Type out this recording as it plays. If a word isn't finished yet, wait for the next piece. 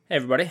Hey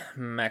everybody,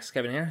 Max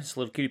Kevin here. It's a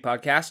little cutie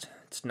podcast.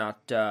 It's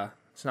not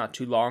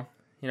too long,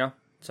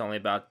 It's only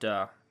about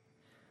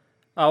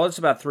it's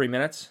about 3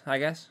 minutes, I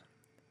guess.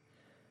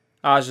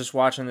 I was just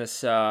watching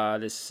this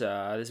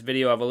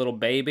video of a little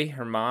baby.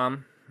 Her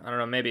mom, I don't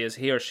know, maybe it was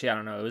he or she, I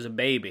don't know. It was a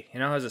baby, it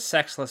was a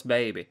sexless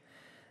baby,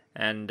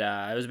 and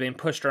it was being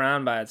pushed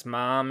around by its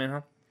mom,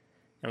 in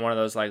one of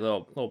those like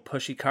little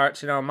pushy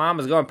carts. Mom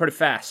was going pretty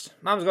fast.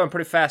 Mom was going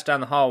pretty fast down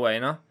the hallway,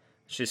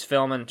 She's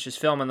filming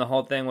the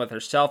whole thing with her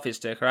selfie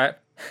stick, right?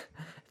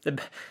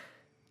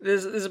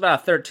 This is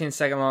about a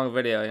 13-second long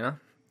video,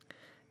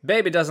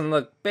 Baby doesn't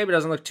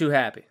look too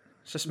happy.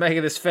 It's just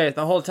making this face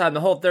the whole time, the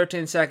whole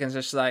 13 seconds,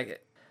 just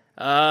like,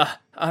 I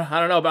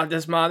don't know about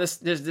this, Mom. This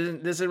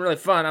isn't really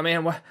fun. I mean,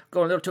 I'm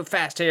going a little too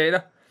fast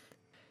here,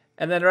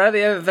 And then right at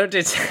the end of the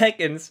 13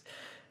 seconds,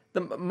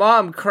 the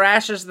mom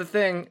crashes the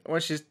thing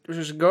when she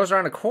goes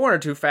around a corner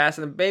too fast,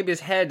 and the baby's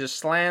head just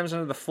slams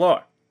into the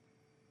floor.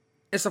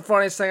 It's the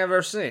funniest thing I've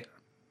ever seen.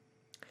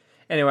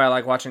 Anyway, I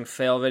like watching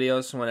fail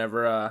videos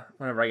whenever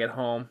I get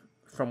home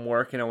from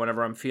work.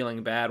 Whenever I'm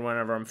feeling bad,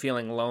 whenever I'm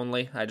feeling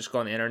lonely, I just go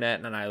on the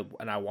internet and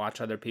I watch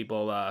other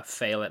people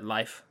fail at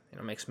life.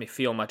 It makes me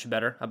feel much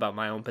better about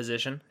my own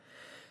position.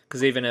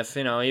 Because even if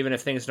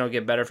things don't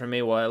get better for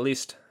me, well, at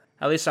least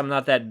I'm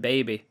not that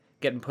baby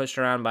getting pushed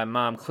around by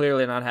mom,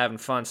 clearly not having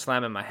fun,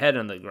 slamming my head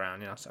on the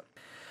ground. So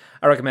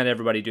I recommend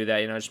everybody do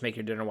that. Just make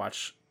your dinner,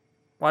 watch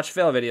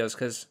fail videos,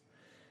 because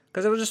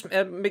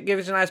it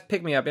gives you a nice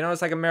pick-me-up.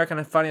 It's like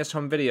American Funniest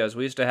Home Videos.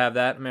 We used to have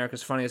that,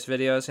 America's Funniest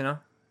Videos,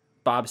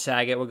 Bob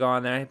Saget would go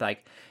on there. He'd be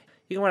like,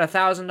 you can win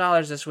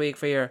 $1,000 this week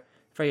for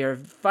your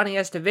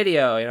funniest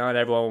video, and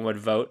everyone would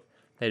vote.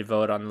 They'd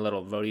vote on the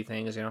little votey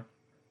things, It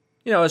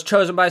was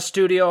chosen by a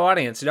studio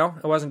audience,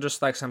 It wasn't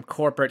just like some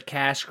corporate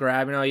cash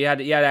grab, You had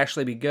to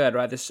actually be good,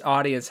 right? This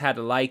audience had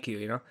to like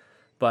you,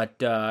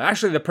 But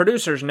actually, the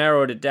producers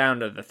narrowed it down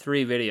to the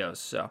 3 videos,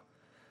 so...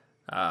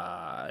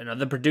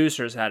 the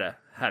producers had a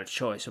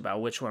choice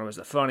about which one was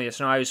the funniest.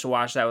 I used to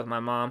watch that with my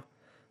mom,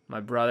 my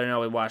brother.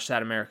 We watched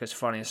that America's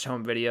Funniest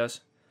Home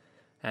Videos,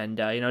 and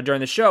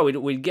during the show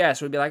we'd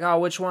guess. We'd be like, oh,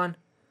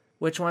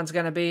 which one's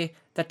gonna be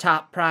the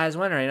top prize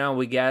winner?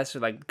 We guess. Or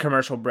like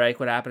commercial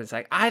break would happen. It's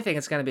like, I think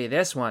it's gonna be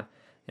this one.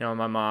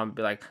 My mom would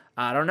be like,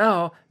 I don't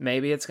know,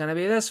 maybe it's gonna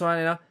be this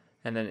one.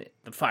 And then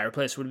the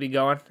fireplace would be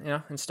going,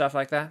 and stuff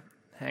like that,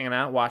 hanging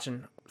out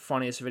watching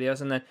funniest videos,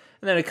 and then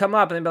it'd come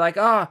up and they'd be like,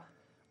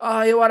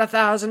 Oh, you won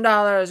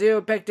 $1,000.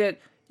 You picked it.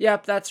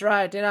 Yep, that's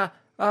right.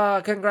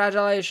 Oh,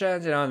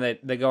 congratulations. And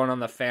they're going on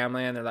the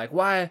family, and they're like,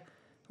 why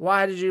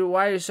are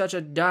you such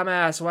a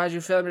dumbass? Why did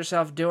you film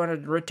yourself doing a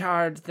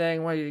retard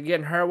thing? Why are you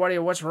getting hurt?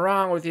 What's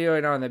wrong with you?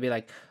 And they'd be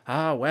like,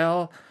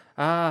 it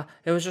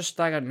was just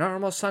like a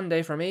normal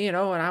Sunday for me, and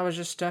I was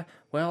just, I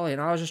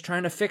was just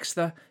trying to fix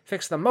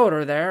the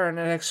motor there, and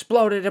it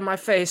exploded in my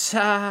face.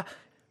 Like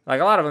a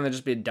lot of them, they'd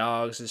just be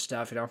dogs and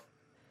stuff,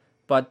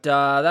 But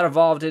that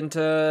evolved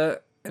into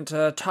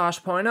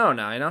Tosh.0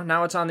 now,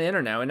 Now it's on the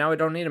internet, and now we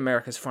don't need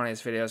America's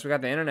Funniest Videos. We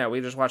got the internet.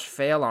 We just watch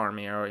Fail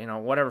Army or,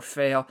 whatever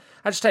fail.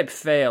 I just type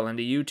fail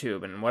into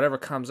YouTube, and whatever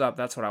comes up,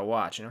 that's what I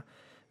watch,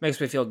 Makes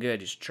me feel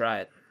good. You should try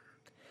it.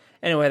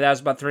 Anyway, that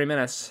was about 3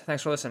 minutes.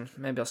 Thanks for listening.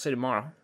 Maybe I'll see you tomorrow.